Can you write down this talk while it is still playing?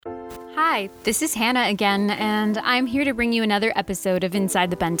Hi, this is Hannah again, and I'm here to bring you another episode of Inside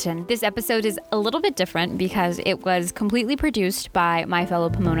the Benton. This episode is a little bit different because it was completely produced by my fellow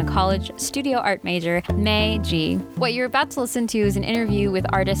Pomona College studio art major, May G. What you're about to listen to is an interview with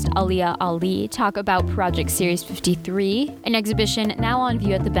artist Alia Ali talk about Project Series 53, an exhibition now on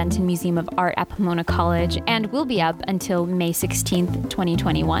view at the Benton Museum of Art at Pomona College and will be up until May 16th,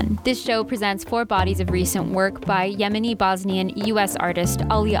 2021. This show presents 4 bodies of recent work by Yemeni Bosnian U.S. artist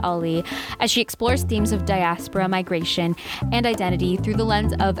Alia Ali, as she explores themes of diaspora, migration, and identity through the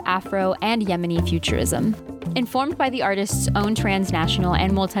lens of Afro and Yemeni futurism. Informed by the artist's own transnational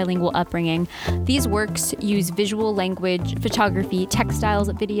and multilingual upbringing, these works use visual language, photography, textiles,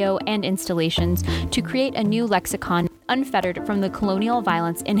 video, and installations to create a new lexicon unfettered from the colonial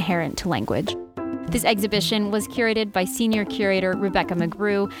violence inherent to language. This exhibition was curated by senior curator Rebecca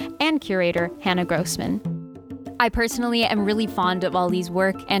McGrew and curator Hannah Grossman. I personally am really fond of Ali's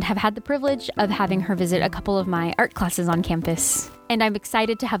work and have had the privilege of having her visit a couple of my art classes on campus. And I'm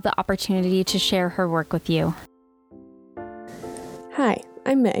excited to have the opportunity to share her work with you. Hi,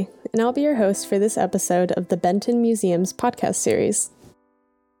 I'm May, and I'll be your host for this episode of the Benton Museum's podcast series.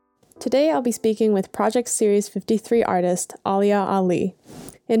 Today I'll be speaking with Project Series 53 artist Alia Ali.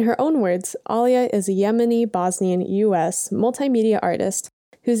 In her own words, Alia is a Yemeni Bosnian U.S. multimedia artist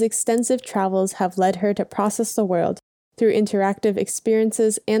whose extensive travels have led her to process the world through interactive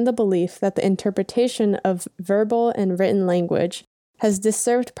experiences and the belief that the interpretation of verbal and written language has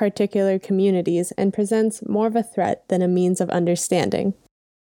disserved particular communities and presents more of a threat than a means of understanding.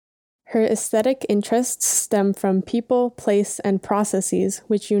 Her aesthetic interests stem from people, place, and processes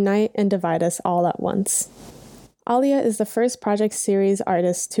which unite and divide us all at once. Alia is the first Project Series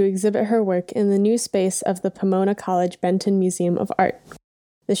artist to exhibit her work in the new space of the Pomona College Benton Museum of Art.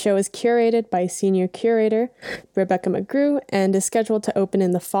 The show is curated by senior curator Rebecca McGrew and is scheduled to open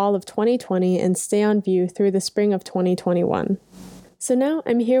in the fall of 2020 and stay on view through the spring of 2021. So now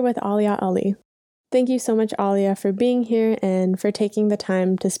I'm here with Alia Ali. Thank you so much, Alia, for being here and for taking the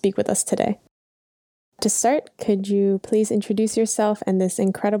time to speak with us today. To start, could you please introduce yourself and this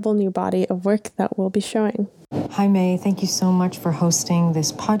incredible new body of work that we'll be showing? Hi, May. Thank you so much for hosting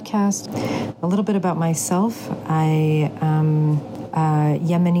this podcast. A little bit about myself. I am a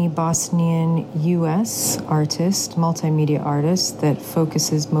Yemeni Bosnian U.S. artist, multimedia artist that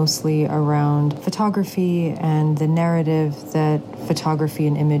focuses mostly around photography and the narrative that photography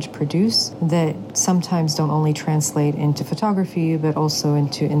and image produce that sometimes don't only translate into photography, but also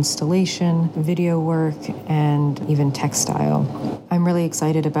into installation, video work, and even textile. I'm really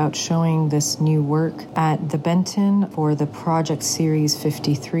excited about showing this new work at the Benton for the Project Series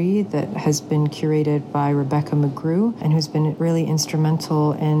 53 that has been curated by Rebecca McGrew and who's been really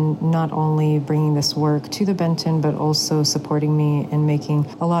instrumental in not only bringing this work to the Benton, but also supporting me in making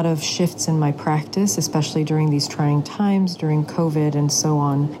a lot of shifts in my practice, especially during these trying times, during COVID and so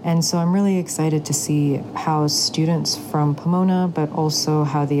on. And so I'm really excited to see how students from Pomona, but also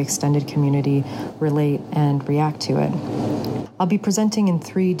how the extended community relate and react to it. I'll be presenting in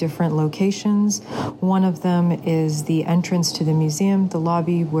 3 different locations. One of them is the entrance to the museum, the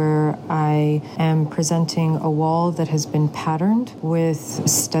lobby, where I am presenting a wall that has been patterned with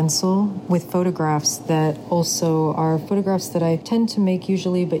stencil, with photographs that also are photographs that I tend to make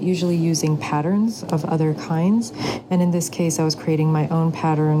usually using patterns of other kinds. And in this case, I was creating my own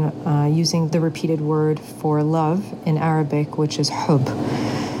pattern using the repeated word for love in Arabic, which is hub.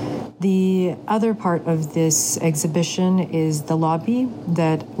 The other part of this exhibition is the lobby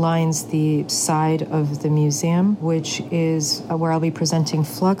that lines the side of the museum, which is where I'll be presenting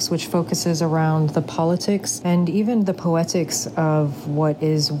Flux, which focuses around the politics and even the poetics of what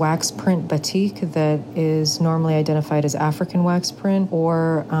is wax print batik that is normally identified as African wax print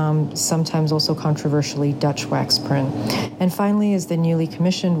or sometimes also controversially Dutch wax print. And finally is the newly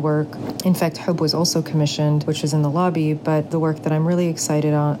commissioned work. In fact, Hub was also commissioned, which is in the lobby, but the work that I'm really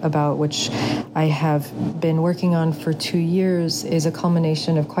excited about, which I have been working on for 2 years, is a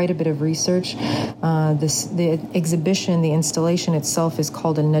culmination of quite a bit of research. The exhibition, the installation itself is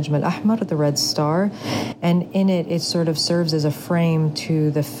called Al-Najm Al-Ahmar, the Red Star, and in it sort of serves as a frame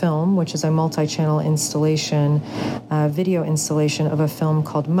to the film, which is a multi-channel installation, video installation of a film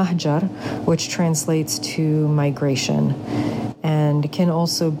called Mahjar, which translates to migration and can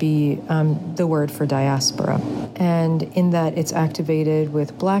also be the word for diaspora. And in that, it's activated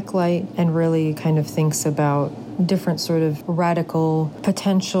with black light and really kind of thinks about different sort of radical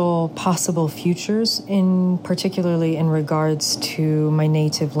potential possible futures, in particularly in regards to my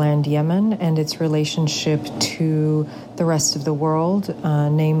native land Yemen and its relationship to the the rest of the world,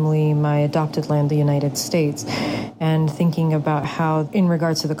 namely my adopted land, the United States, and thinking about how, in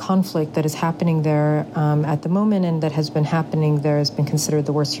regards to the conflict that is happening there at the moment and that has been happening there, has been considered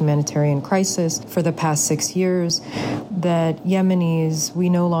the worst humanitarian crisis for the past 6 years, that Yemenis, we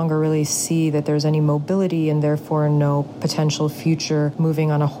no longer really see that there's any mobility and therefore no potential future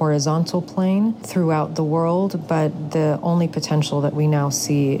moving on a horizontal plane throughout the world, but the only potential that we now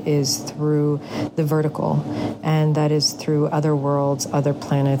see is through the vertical, and that is through other worlds, other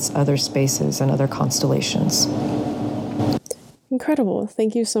planets, other spaces, and other constellations. Incredible.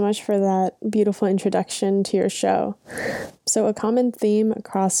 Thank you so much for that beautiful introduction to your show. So a common theme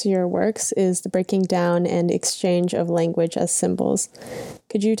across your works is the breaking down and exchange of language as symbols.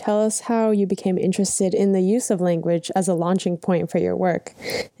 Could you tell us how you became interested in the use of language as a launching point for your work,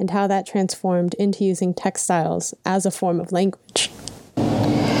 and how that transformed into using textiles as a form of language?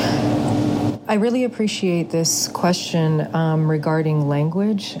 I really appreciate this question regarding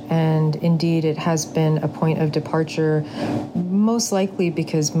language, and indeed it has been a point of departure, most likely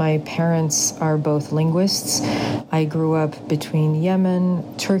because my parents are both linguists. I grew up between Yemen,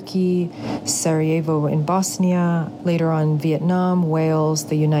 Turkey, Sarajevo in Bosnia, later on Vietnam, Wales,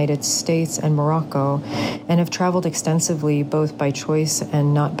 the United States, and Morocco, and have traveled extensively both by choice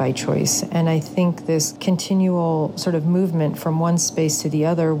and not by choice. And I think this continual sort of movement from one space to the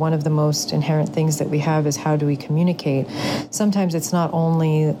other, one of the most inherent things that we have is how do we communicate. Sometimes it's not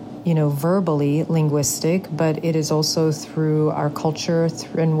only verbally linguistic, but it is also through our culture,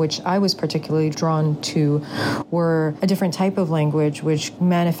 in which I was particularly drawn to, were a different type of language which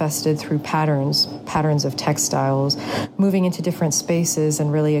manifested through patterns of textiles, moving into different spaces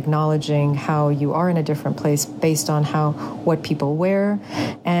and really acknowledging how you are in a different place based on what people wear,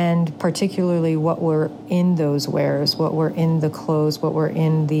 and particularly what were in those wares, what were in the clothes, what were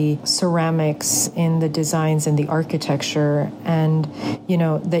in the ceramics, in the designs, in the architecture, and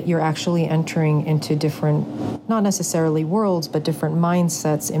that you're actually entering into different, not necessarily worlds, but different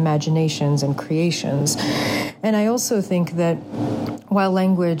mindsets, imaginations, and creations. And I also think that while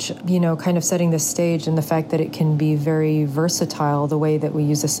language, kind of setting the stage and the fact that it can be very versatile, the way that we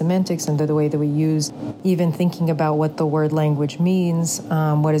use the semantics and the way that we use even thinking about what the word language means,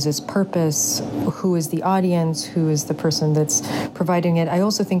 what is its purpose, who is the audience, who is the person that's providing it. I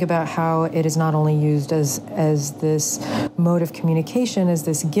also think about how it is not only used as this mode of communication, as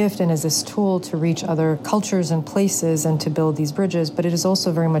this gift, and as this tool to reach other cultures and places and to build these bridges, but it is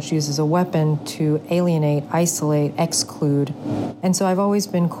also very much used as a weapon to alienate, isolate, exclude. And so I've always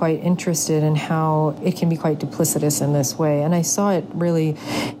been quite interested in how it can be quite duplicitous in this way. And I saw it really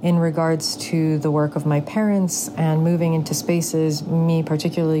in regards to the work of my parents and moving into spaces, me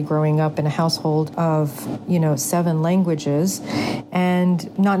particularly growing up in a household of, 7 languages, and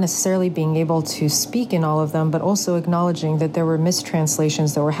not necessarily being able to speak in all of them, but also acknowledging that there were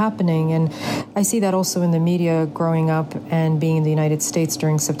mistranslations that were happening. And I see that also in the media growing up and being in the United States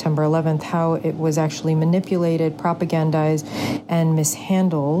during September 11th, how it was actually manipulated, propagandized, and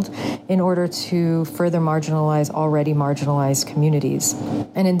mishandled in order to further marginalize already marginalized communities.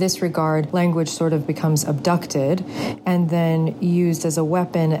 And in this regard, language sort of becomes abducted and then used as a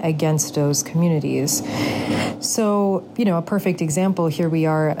weapon against those communities. So, a perfect example, here we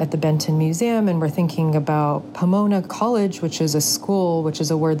are at the Benton Museum, and we're thinking about Pomona College, which is a school, which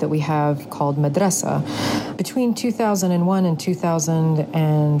is a word that we have called madrasa. Between 2001 and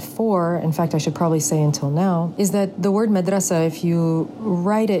 2004, in fact, I should probably say until now, is that the word madrasa, if you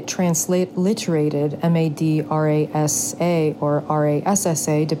write it transliterated, M-A-D-R-A-S-A or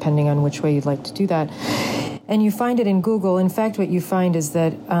R-A-S-S-A, depending on which way you'd like to do that, and you find it in Google, in fact, what you find is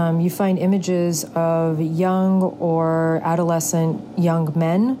that you find images of young or adolescent young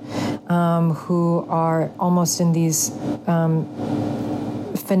men who are almost in these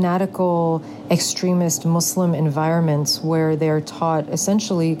fanatical, extremist Muslim environments where they're taught,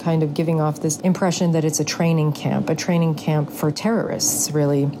 essentially kind of giving off this impression that it's a training camp for terrorists,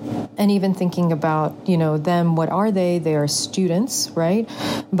 really. And even thinking about, them, what are they? They are students, right?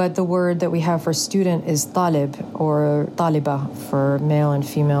 But the word that we have for student is talib or taliba for male and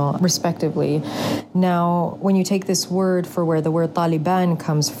female, respectively. Now, when you take this word for where the word Taliban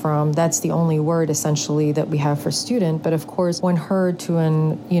comes from, that's the only word, essentially, that we have for student. But of course, when heard to a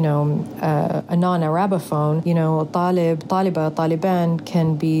non-Arabophone, Taliba, Taliban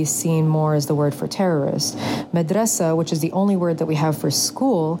can be seen more as the word for terrorist. Madrasa, which is the only word that we have for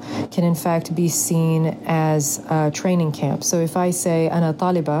school, can in fact be seen as a training camp. So if I say Ana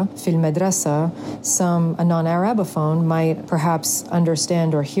Taliba fil madrasa, a non-Arabophone might perhaps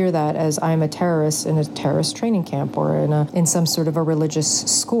understand or hear that as I'm a terrorist in a terrorist training camp or in some sort of a religious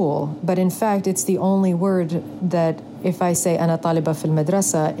school. But in fact, it's the only word that if I say أنا طالبة في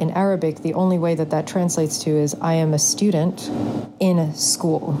المدرسة in Arabic, the only way that that translates to is I am a student in a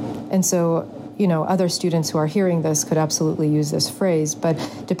school. And so, other students who are hearing this could absolutely use this phrase, but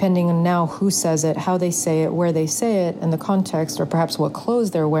depending on now who says it, how they say it, where they say it, and the context, or perhaps what clothes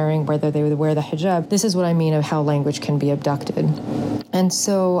they're wearing, whether they would wear the hijab, this is what I mean of how language can be abducted. And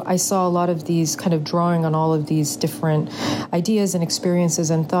so I saw a lot of these kind of drawing on all of these different ideas and experiences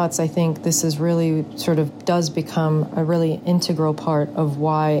and thoughts. I think this is really sort of does become a really integral part of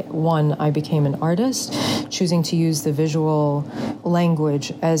why, one, I became an artist, choosing to use the visual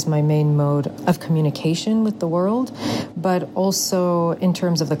language as my main mode of communication with the world, but also in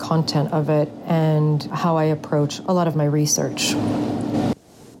terms of the content of it and how I approach a lot of my research.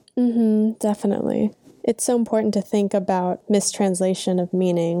 Definitely. It's so important to think about mistranslation of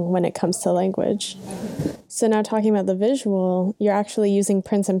meaning when it comes to language. So now talking about the visual, you're actually using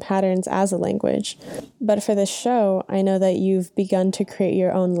prints and patterns as a language. But for this show, I know that you've begun to create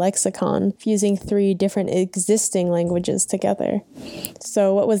your own lexicon, fusing 3 different existing languages together.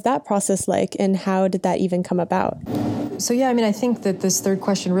 So what was that process like, and how did that even come about? So yeah, I think that this third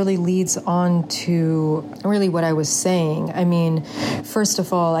question really leads on to really what I was saying. First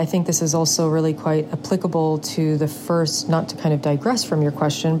of all, I think this is also really quite applicable to the first, not to kind of digress from your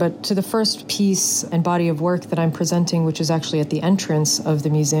question, but to the first piece and body of work that I'm presenting, which is actually at the entrance of the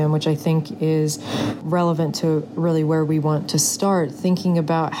museum, which I think is relevant to really where we want to start, thinking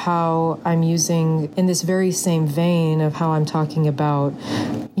about how I'm using, in this very same vein of how I'm talking about,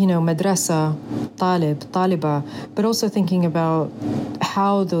 madrasa, talib, taliba, but also thinking about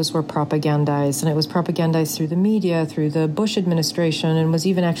how those were propagandized. And it was propagandized through the media, through the Bush administration, and was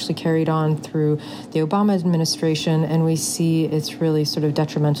even actually carried on through the Obama administration. And we see its really sort of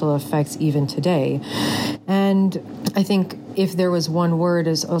detrimental effects even today. And I think if there was one word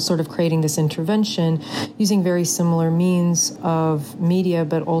as sort of creating this intervention, using very similar means of media,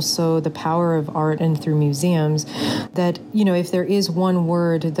 but also the power of art and through museums, that, if there is one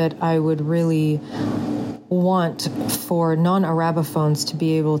word that I would really want for non-Arabophones to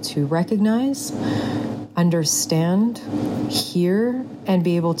be able to recognize, understand, hear, and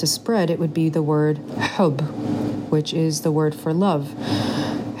be able to spread, it would be the word hub, which is the word for love.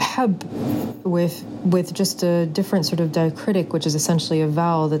 Hub, with just a different sort of diacritic, which is essentially a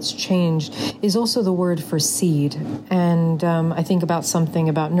vowel that's changed, is also the word for seed. And I think about something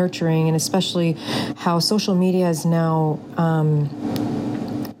about nurturing, and especially how social media is now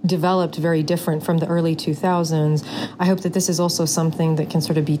developed very different from the early 2000s. I hope that this is also something that can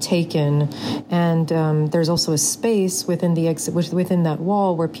sort of be taken, and there's also a space within within that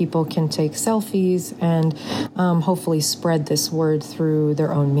wall where people can take selfies and hopefully spread this word through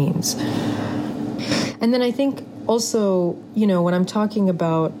their own means. And then I think also, when I'm talking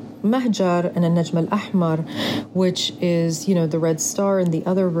about Mahjar and An-Najm al-Ahmar, which is, the red star in the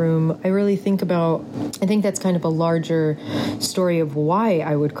other room, I think that's kind of a larger story of why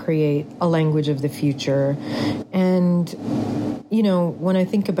I would create a language of the future. And, when I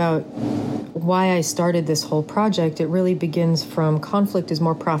think about why I started this whole project, it really begins from Conflict is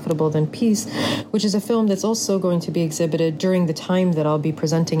More Profitable Than Peace, which is a film that's also going to be exhibited during the time that I'll be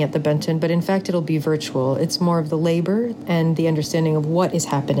presenting at the Benton, but in fact it'll be virtual. It's more of the labor and the understanding of what is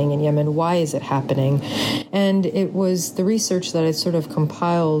happening in Yemen, why is it happening, and it was the research that I sort of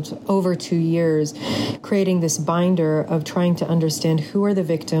compiled over 2 years, creating this binder of trying to understand who are the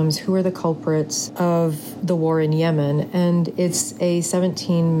victims, who are the culprits of the war in Yemen, and it's a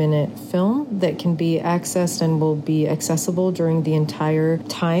 17-minute film that can be accessed and will be accessible during the entire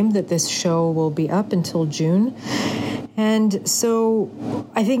time that this show will be up until June. And so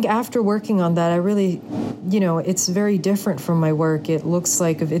I think after working on that, I really, it's very different from my work. It looks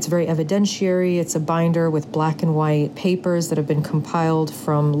like it's very evidentiary. It's a binder with black and white papers that have been compiled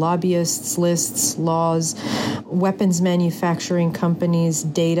from lobbyists, lists, laws, weapons manufacturing companies,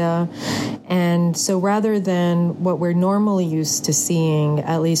 data. And so rather than what we're normally used to seeing,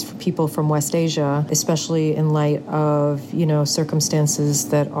 at least for people from West Asia, especially in light of, circumstances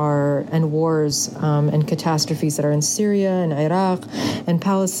that are, and wars and catastrophes that are in Syria and Iraq and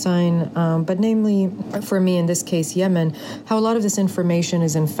Palestine, but namely for me in this case, Yemen, how a lot of this information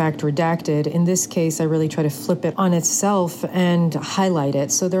is in fact redacted. In this case, I really try to flip it on itself and highlight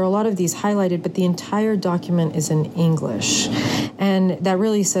it. So there are a lot of these highlighted, but the entire document is in English. And that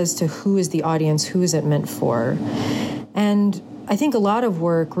really says to who is the audience, who is it meant for? And I think a lot of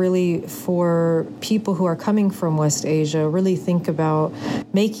work really for people who are coming from West Asia really think about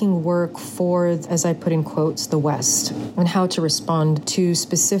making work for, as I put in quotes, the West, and how to respond to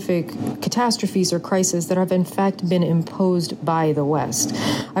specific catastrophes or crises that have in fact been imposed by the West.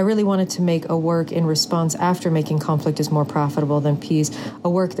 I really wanted to make a work in response after making conflict is more profitable than peace, a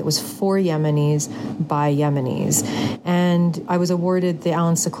work that was for Yemenis by Yemenis. And I was awarded the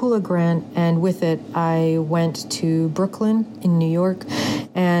Alan Sekula grant, and with it I went to Brooklyn in New York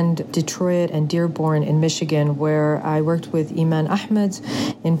and Detroit and Dearborn in Michigan, where I worked with Iman Ahmed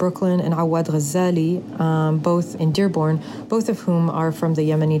in Brooklyn and Awad Ghazali, both in Dearborn, both of whom are from the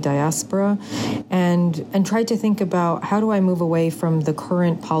Yemeni diaspora, and tried to think about how do I move away from the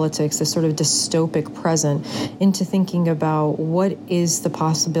current politics, the sort of dystopic present, into thinking about what is the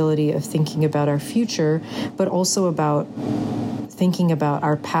possibility of thinking about our future, but also about thinking about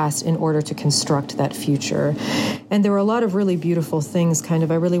our past in order to construct that future. And there were a lot of really beautiful things,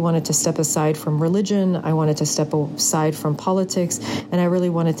 I really wanted to step aside from religion, I wanted to step aside from politics, and I really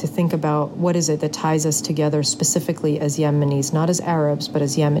wanted to think about what is it that ties us together specifically as Yemenis, not as Arabs, but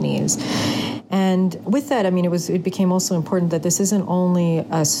as Yemenis. And with that, it became also important that this isn't only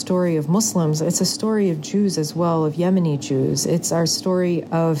a story of Muslims, it's a story of Jews as well, of Yemeni Jews. It's our story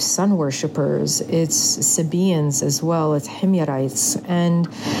of sun worshippers, it's Sabaeans as well, it's Himyarites. And,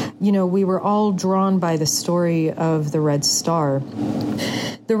 we were all drawn by the story of the Red Star.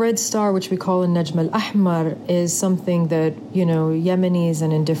 The Red Star, which we call in Najm al-Ahmar, is something that, Yemenis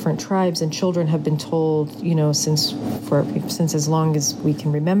and in different tribes and children have been told, since as long as we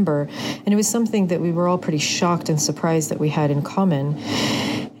can remember. And it was something that we were all pretty shocked and surprised that we had in common.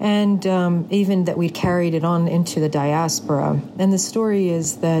 And even that we carried it on into the diaspora. And the story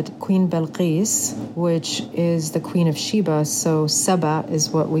is that Queen Balqis, which is the Queen of Sheba, so Saba is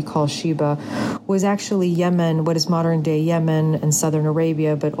what we call Sheba, was actually Yemen, what is modern-day Yemen and southern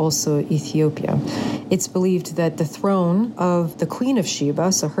Arabia, but also Ethiopia. It's believed that the throne of the Queen of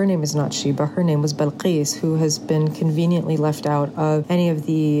Sheba, so her name is not Sheba, her name was Balqis, who has been conveniently left out of any of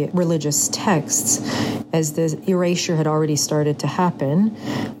the religious texts, as the erasure had already started to happen,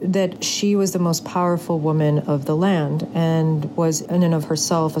 that she was the most powerful woman of the land and was in and of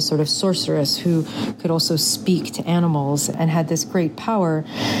herself a sort of sorceress who could also speak to animals and had this great power.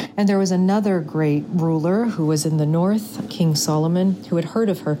 And there was another great ruler who was in the north, King Solomon, who had heard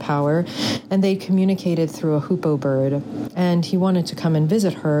of her power, and they communicated through a hoopoe bird. And he wanted to come and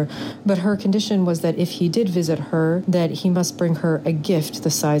visit her, but her condition was that if he did visit her, that he must bring her a gift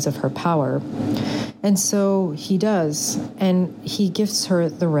the size of her power. And so he does, and he gifts her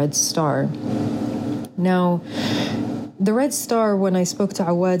the Red Star. Now, the Red Star, when I spoke to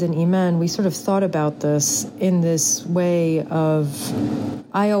Awad and Iman, we sort of thought about this in this way of,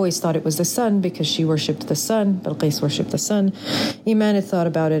 I always thought it was the sun because she worshipped the sun, Balqis worshipped the sun. Iman had thought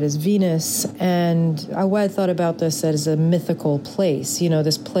about it as Venus, and Awad thought about this as a mythical place,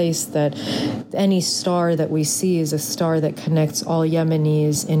 this place that any star that we see is a star that connects all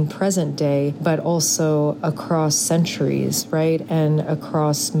Yemenis in present day, but also across centuries, right, and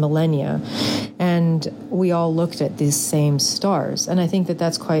across millennia. And we all looked at these same stars. And I think that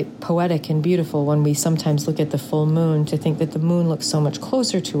that's quite poetic and beautiful when we sometimes look at the full moon, to think that the moon looks so much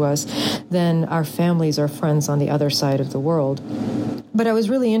closer to us than our families or friends on the other side of the world. But I was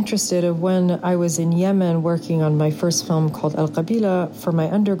really interested of when I was in Yemen working on my first film called Al Qabila for my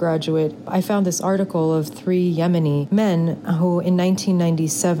undergraduate, I found this article of 3 Yemeni men who in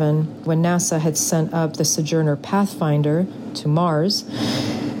 1997, when NASA had sent up the Sojourner Pathfinder to Mars,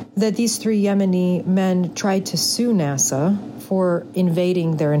 that these 3 Yemeni men tried to sue NASA for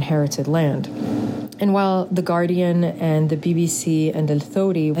invading their inherited land. And while The Guardian and the BBC and Al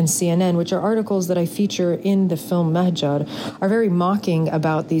Thawri and CNN, which are articles that I feature in the film Mahjar, are very mocking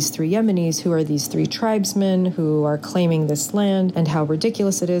about these 3 Yemenis, who are these 3 tribesmen who are claiming this land and how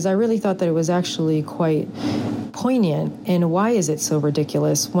ridiculous it is, I really thought that it was actually quite poignant in why is it so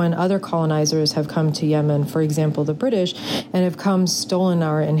ridiculous when other colonizers have come to Yemen, for example, the British, and have come stolen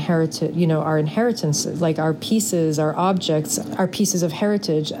our inheritances, like our pieces, our objects, our pieces of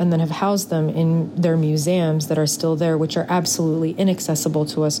heritage, and then have housed them in their museums that are still there, which are absolutely inaccessible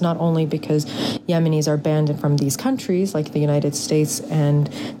to us, not only because Yemenis are banned from these countries, like the United States and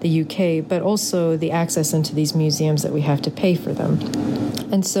the UK, but also the access into these museums that we have to pay for them.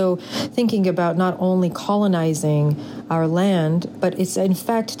 And so thinking about not only colonizing our land, but it's in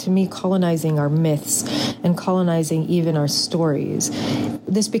fact, to me, colonizing our myths and colonizing even our stories.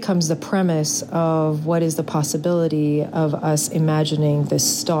 This becomes the premise of what is the possibility of us imagining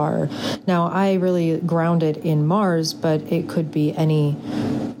this star. Now, I really ground it in Mars, but it could be any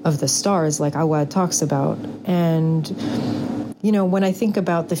of the stars like Awad talks about. And when I think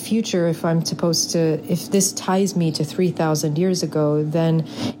about the future, if this ties me to 3,000 years ago, then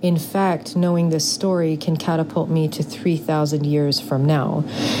in fact, knowing this story can catapult me to 3,000 years from now.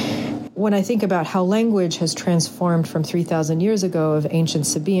 When I think about how language has transformed from 3,000 years ago of ancient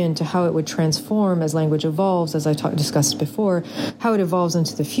Sabaean to how it would transform as language evolves, as I discussed before, how it evolves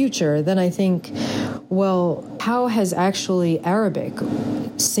into the future, then I think, well, how has actually Arabic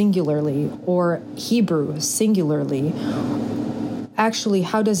singularly or Hebrew singularly, actually,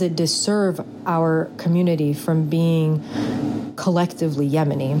 how does it disserve our community from being collectively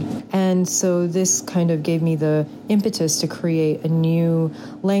Yemeni? And so this kind of gave me the impetus to create a new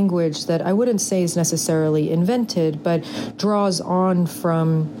language that I wouldn't say is necessarily invented, but draws on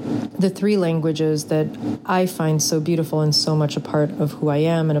from the three languages that I find so beautiful and so much a part of who I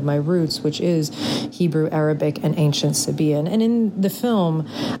am and of my roots, which is Hebrew, Arabic, and ancient Sabaean. And in the film,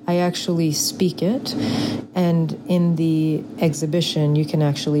 I actually speak it, and in the exhibition, you can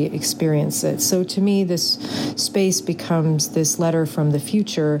actually experience it. So to me, this space becomes this letter from the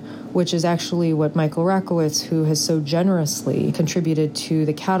future, which is actually what Michael Rakowitz, who has so generously contributed to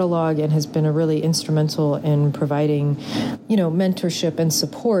the catalog and has been a really instrumental in providing, mentorship and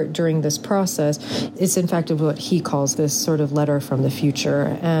support during this process, is in fact what he calls this sort of letter from the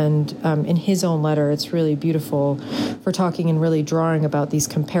future. And in his own letter, it's really beautiful for talking and really drawing about these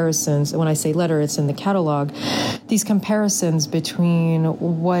comparisons. And when I say letter, it's in the catalog. These comparisons between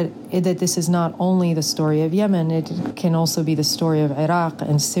that this is not only the story of Yemen, it can also be the story of Iraq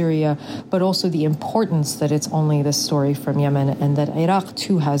and Syria, but also the importance that it's only the story from Yemen and that Iraq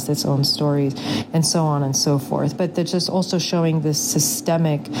too has its own stories and so on and so forth. But they're just also showing this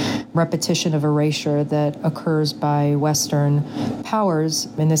systemic repetition of erasure that occurs by Western powers.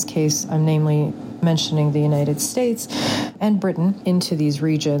 In this case, I'm namely mentioning the United States and Britain into these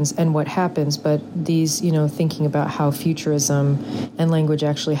regions and what happens, but these, thinking about how futurism and language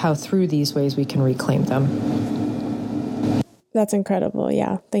actually, how through these ways we can reclaim them. That's incredible.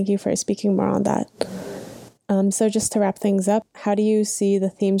 Yeah. Thank you for speaking more on that. So just to wrap things up, how do you see the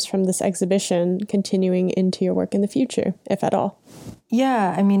themes from this exhibition continuing into your work in the future, if at all?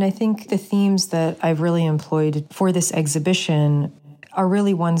 Yeah, I think the themes that I've really employed for this exhibition are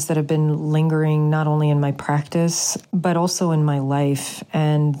really ones that have been lingering not only in my practice, but also in my life.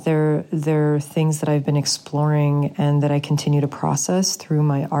 And they're things that I've been exploring and that I continue to process through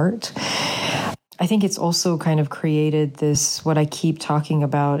my art. I think it's also kind of created this, what I keep talking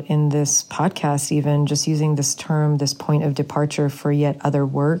about in this podcast, even just using this term, this point of departure for yet other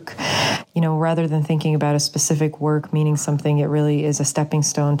work. Rather than thinking about a specific work meaning something, it really is a stepping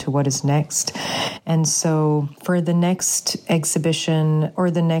stone to what is next. And so for the next exhibition,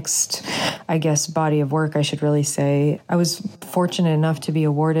 or the next, body of work, I should really say, I was fortunate enough to be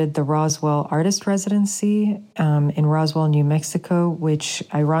awarded the Roswell Artist Residency in Roswell, New Mexico, which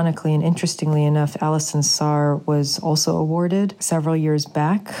ironically and interestingly enough, Alison Saar was also awarded several years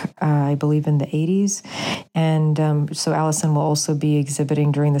back, I believe in the 80s. And so Alison will also be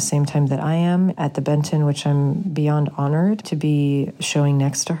exhibiting during the same time that I am at the Benton, which I'm beyond honored to be showing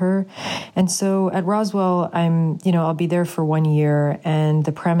next to her. And so at Roswell, I'll be there for 1 year. And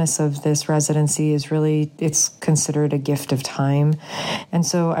the premise of this residency is really, it's considered a gift of time. And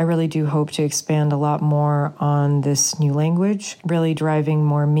so I really do hope to expand a lot more on this new language, really driving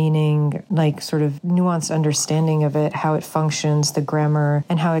more meaning, like sort of nuanced understanding of it, how it functions, the grammar,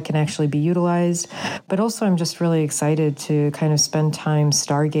 and how it can actually be utilized. But also I'm just really excited to kind of spend time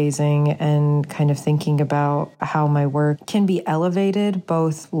stargazing and kind of thinking about how my work can be elevated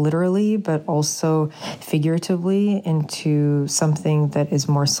both literally but also figuratively into something that is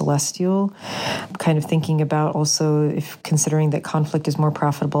more celestial. Kind of thinking about also, if considering that conflict is more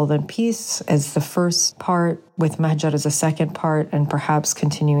profitable than peace as the first part, with Mahjar as a second part, and perhaps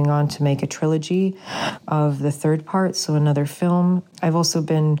continuing on to make a trilogy of the third part, so another film. I've also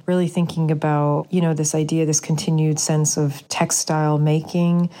been really thinking about, this idea, this continued sense of textile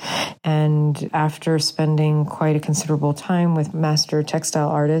making. And after spending quite a considerable time with master textile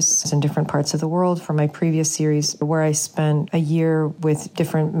artists in different parts of the world for my previous series, where I spent a year with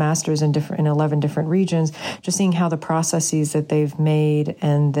different masters in 11 different regions, just seeing how the processes that they've made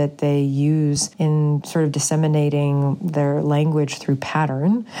and that they use in sort of disseminating their language through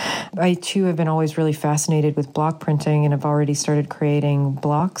pattern. I too have been always really fascinated with block printing and have already started creating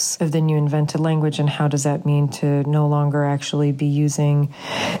blocks of the new invented language. And how does that mean to no longer actually be using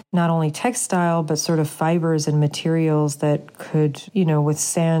not only textile, but sort of fibers and materials that could,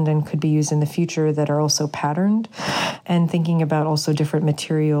 withstand and could be used in the future that are also patterned. And thinking about also different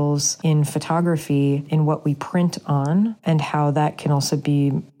materials in photography, in what we print on, and how that can also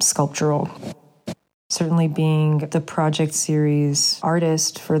be sculptural. certainly being the project series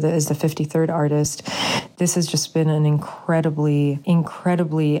artist is the 53rd artist, this has just been an incredibly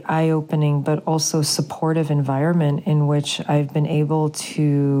eye-opening but also supportive environment in which I've been able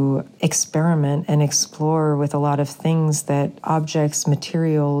to experiment and explore with a lot of things, that objects,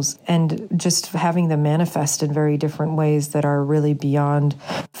 materials, and just having them manifest in very different ways that are really beyond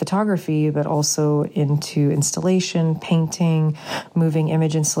photography, but also into installation, painting, moving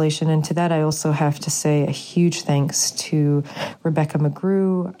image installation. And to that, I also have to say a huge thanks to Rebecca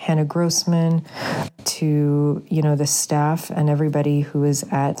McGrew, Hannah Grossman, to, the staff and everybody who is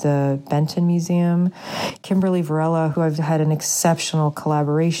at the Benton Museum, Kimberly Varela, who I've had an exceptional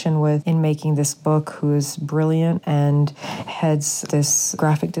collaboration with in making this book, who is brilliant and heads this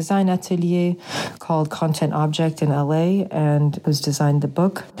graphic design atelier called Content Object in LA, and who's designed the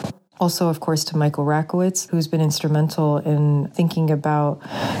book. Also, of course, to Michael Rakowitz, who's been instrumental in thinking about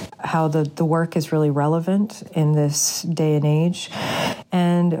how the work is really relevant in this day and age.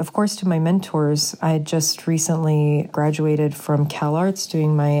 And of course, to my mentors, I had just recently graduated from CalArts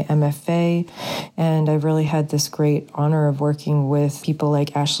doing my MFA, and I've really had this great honor of working with people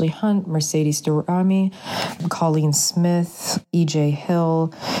like Ashley Hunt, Mercedes Durrami, Colleen Smith, EJ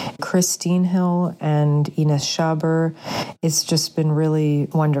Hill, Christine Hill, and Ines Schaber. It's just been really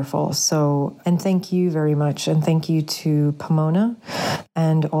wonderful. So, and thank you very much. And thank you to Pomona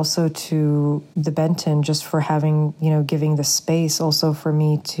and also to the Benton just for having, giving the space also for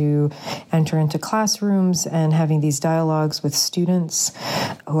me to enter into classrooms and having these dialogues with students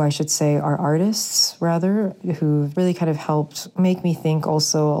who I should say are artists rather, who really kind of helped make me think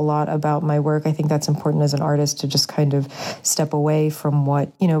also a lot about my work. I think that's important as an artist to just kind of step away from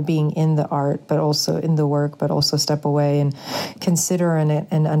what, being in the art, but also in the work, but also step away and consider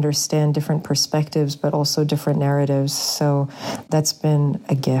and understand different perspectives, but also different narratives. So that's been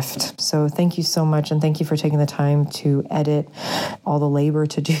a gift. So thank you so much. And thank you for taking the time to edit, all the labor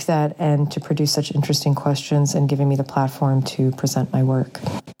to do that, and to produce such interesting questions and giving me the platform to present my work.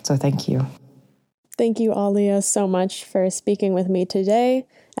 So thank you. Thank you, Alia, so much for speaking with me today.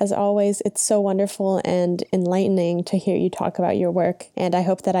 As always, it's so wonderful and enlightening to hear you talk about your work, and I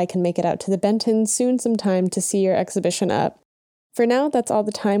hope that I can make it out to the Benton soon sometime to see your exhibition up. For now, that's all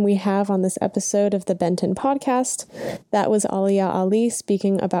the time we have on this episode of the Benton Podcast. That was Alia Ali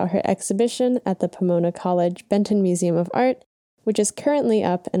speaking about her exhibition at the Pomona College Benton Museum of Art, which is currently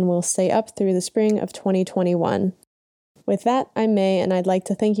up and will stay up through the spring of 2021. With that, I'm May, and I'd like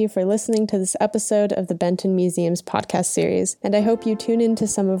to thank you for listening to this episode of the Benton Museum's podcast series, and I hope you tune in to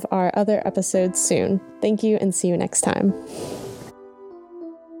some of our other episodes soon. Thank you, and see you next time.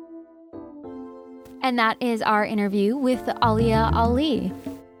 And that is our interview with Alia Ali.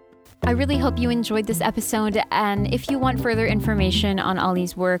 I really hope you enjoyed this episode, and if you want further information on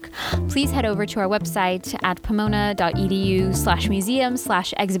Ali's work, please head over to our website at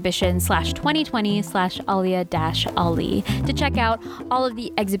pomona.edu/museum/exhibition/2020/Alia-Ali to check out all of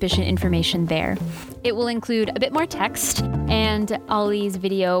the exhibition information there. It will include a bit more text, and Ali's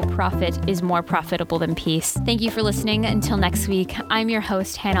video Profit is more profitable than peace. Thank you for listening. Until next week, I'm your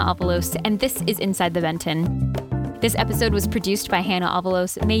host, Hannah Avalos, and this is Inside the Benton. This episode was produced by Hannah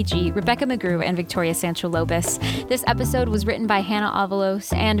Avalos, Meiji, Rebecca McGrew, and Victoria Sancho-Lopez. This episode was written by Hannah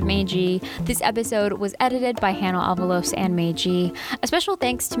Avalos and Meiji. This episode was edited by Hannah Avalos and Meiji. A special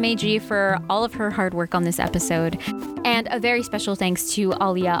thanks to Meiji for all of her hard work on this episode. And a very special thanks to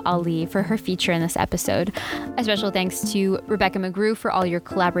Alia Ali for her feature in this episode. A special thanks to Rebecca McGrew for all your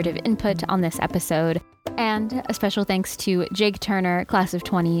collaborative input on this episode. And a special thanks to Jake Turner, class of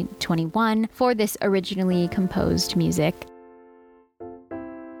 2021, for this originally composed music.